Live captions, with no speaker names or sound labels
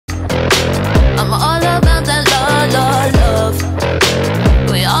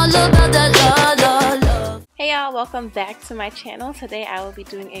welcome back to my channel. Today I will be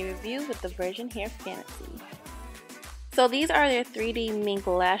doing a review with the Virgin Hair Fantasy. So these are their 3D mink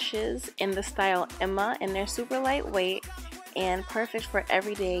lashes in the style Emma, and they're super lightweight and perfect for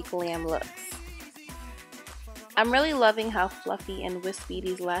everyday glam looks. I'm really loving how fluffy and wispy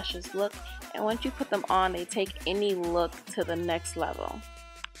these lashes look, and once you put them on, they take any look to the next level.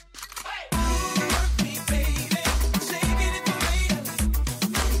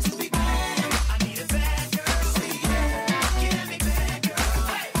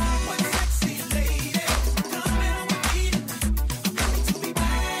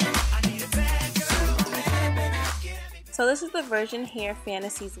 So this is the Virgin Hair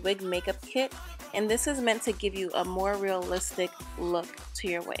Fantasies Wig Makeup Kit, and this is meant to give you a more realistic look to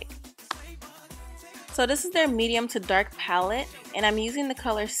your wig. So this is their medium to dark palette, and I'm using the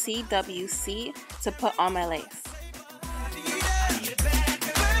color CWC to put on my lace.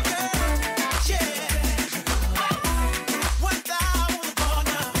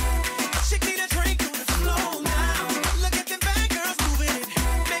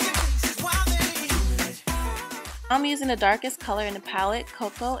 I'm using the darkest color in the palette,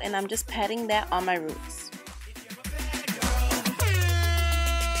 Cocoa, and I'm just patting that on my roots.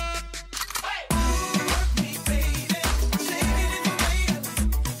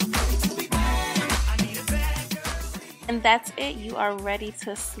 And that's it. You are ready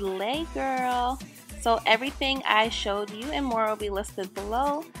to slay, girl. So everything I showed you and more will be listed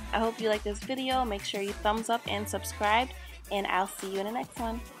below. I hope you like this video. Make sure you thumbs up and subscribe, and I'll see you in the next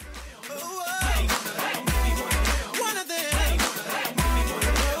one.